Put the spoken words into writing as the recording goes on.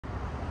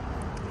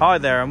Hi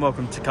there and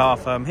welcome to Car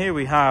Firm. Here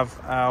we have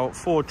our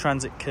Ford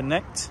Transit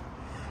Connect.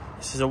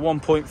 This is a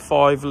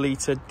 1.5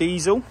 litre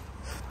diesel.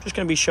 Just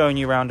going to be showing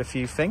you around a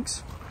few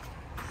things.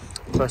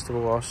 First of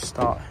all, I'll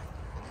start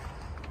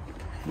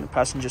in the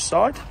passenger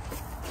side.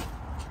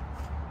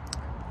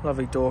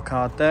 Lovely door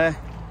card there.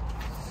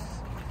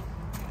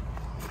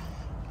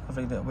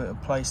 Lovely little bit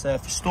of place there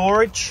for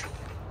storage.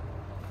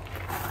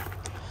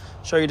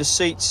 Show you the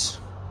seats.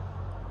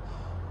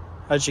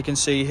 As you can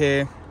see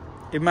here,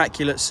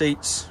 immaculate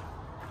seats.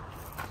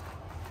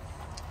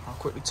 I'll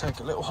quickly take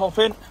a little hop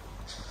in,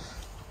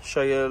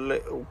 show you a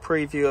little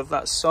preview of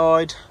that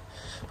side,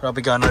 but I'll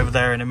be going over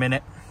there in a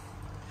minute.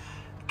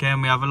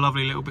 Again, we have a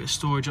lovely little bit of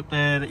storage up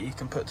there that you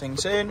can put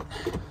things in.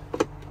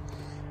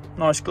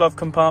 Nice glove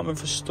compartment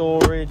for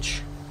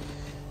storage.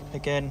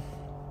 Again,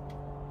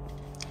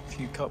 a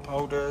few cup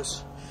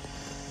holders,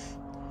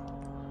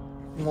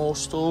 more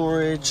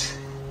storage.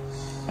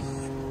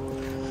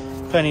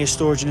 Plenty of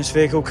storage in this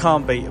vehicle.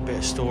 Can't beat a bit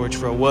of storage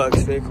for a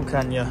works vehicle,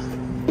 can you?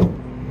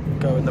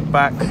 Go in the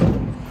back.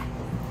 And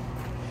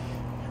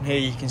here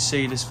you can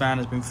see this van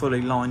has been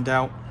fully lined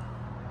out.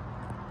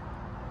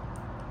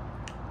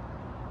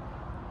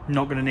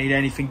 Not going to need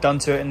anything done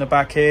to it in the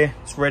back here.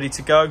 It's ready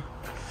to go.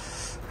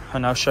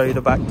 And I'll show you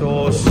the back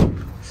doors. So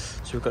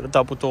we've got the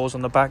double doors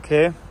on the back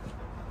here.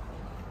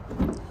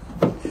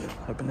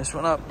 Open this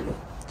one up.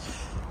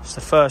 It's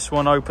the first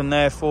one open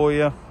there for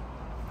you.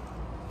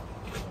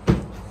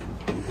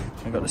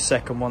 We've got the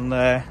second one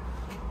there.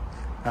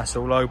 That's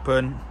all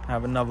open.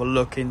 Have another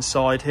look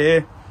inside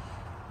here.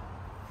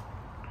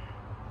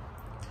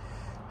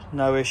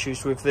 No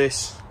issues with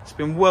this. It's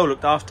been well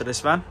looked after, this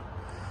van.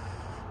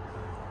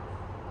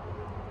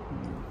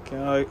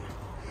 Go.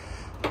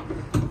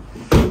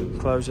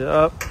 Close it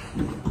up.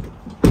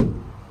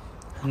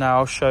 Now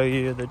I'll show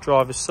you the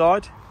driver's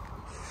side.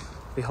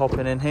 Be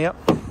hopping in here.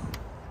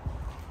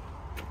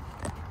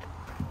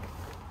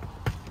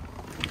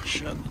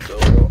 Shut the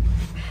door.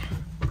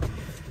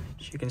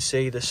 You can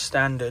see the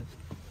standard.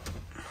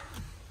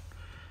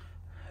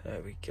 There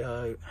we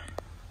go.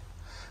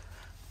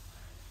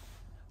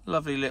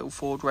 Lovely little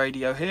Ford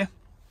radio here.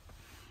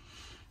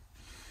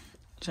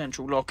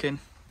 Central locking.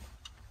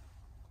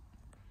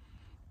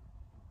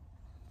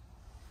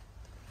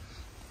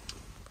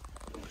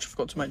 Which I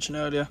forgot to mention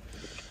earlier.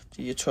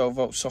 Your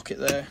 12-volt socket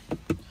there.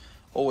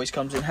 Always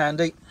comes in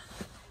handy.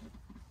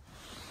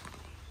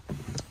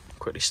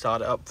 Quickly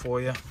start it up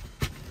for you.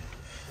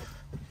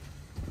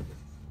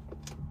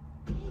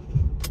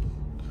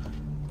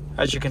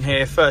 As you can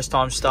hear, first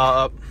time start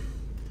up.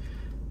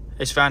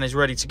 This van is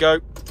ready to go.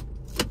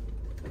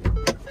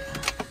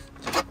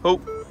 Oh,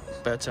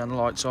 better turn the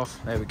lights off.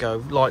 There we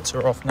go, lights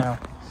are off now.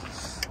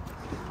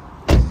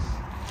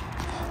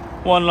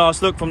 One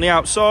last look from the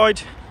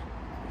outside.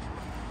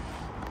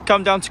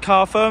 Come down to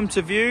Car Firm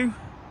to view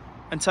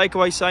and take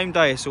away same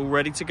day. It's all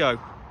ready to go.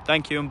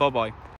 Thank you and bye-bye.